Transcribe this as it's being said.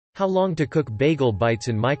How long to cook bagel bites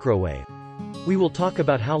in microwave? We will talk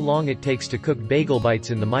about how long it takes to cook bagel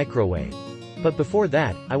bites in the microwave. But before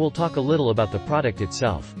that, I will talk a little about the product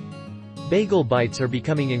itself. Bagel bites are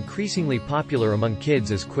becoming increasingly popular among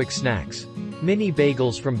kids as quick snacks. Mini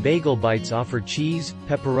bagels from Bagel Bites offer cheese,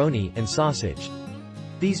 pepperoni, and sausage.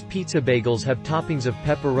 These pizza bagels have toppings of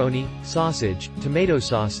pepperoni, sausage, tomato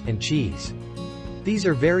sauce, and cheese. These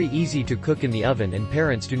are very easy to cook in the oven, and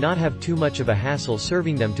parents do not have too much of a hassle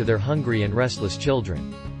serving them to their hungry and restless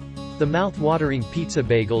children. The mouth-watering pizza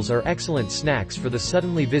bagels are excellent snacks for the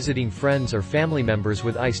suddenly visiting friends or family members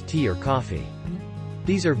with iced tea or coffee.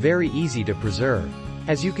 These are very easy to preserve.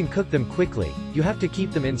 As you can cook them quickly, you have to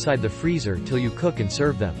keep them inside the freezer till you cook and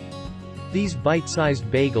serve them. These bite-sized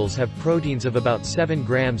bagels have proteins of about 7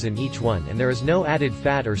 grams in each one, and there is no added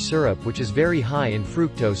fat or syrup, which is very high in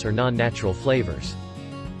fructose or non-natural flavors.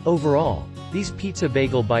 Overall, these pizza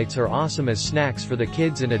bagel bites are awesome as snacks for the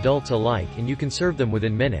kids and adults alike, and you can serve them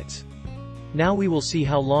within minutes. Now we will see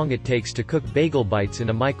how long it takes to cook bagel bites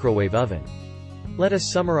in a microwave oven. Let us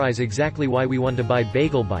summarize exactly why we want to buy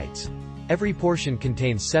bagel bites. Every portion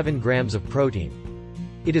contains 7 grams of protein.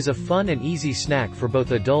 It is a fun and easy snack for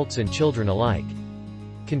both adults and children alike.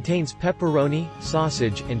 Contains pepperoni,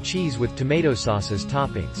 sausage, and cheese with tomato sauce as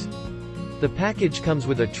toppings. The package comes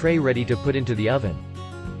with a tray ready to put into the oven.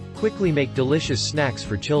 Quickly make delicious snacks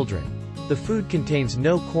for children. The food contains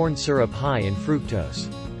no corn syrup high in fructose.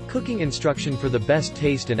 Cooking instruction for the best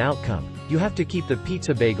taste and outcome. You have to keep the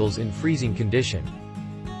pizza bagels in freezing condition.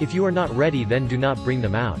 If you are not ready, then do not bring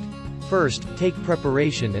them out. First, take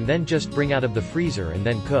preparation and then just bring out of the freezer and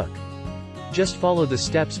then cook. Just follow the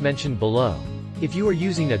steps mentioned below. If you are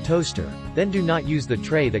using a toaster, then do not use the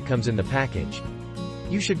tray that comes in the package.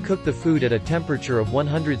 You should cook the food at a temperature of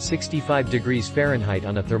 165 degrees Fahrenheit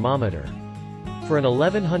on a thermometer. For an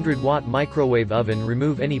 1100-watt microwave oven,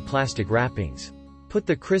 remove any plastic wrappings. Put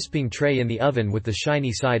the crisping tray in the oven with the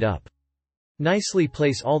shiny side up. Nicely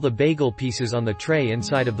place all the bagel pieces on the tray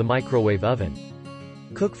inside of the microwave oven.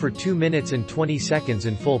 Cook for 2 minutes and 20 seconds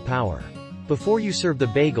in full power. Before you serve the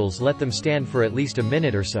bagels, let them stand for at least a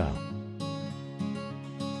minute or so.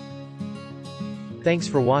 Thanks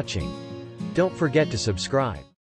for watching. Don't forget to subscribe.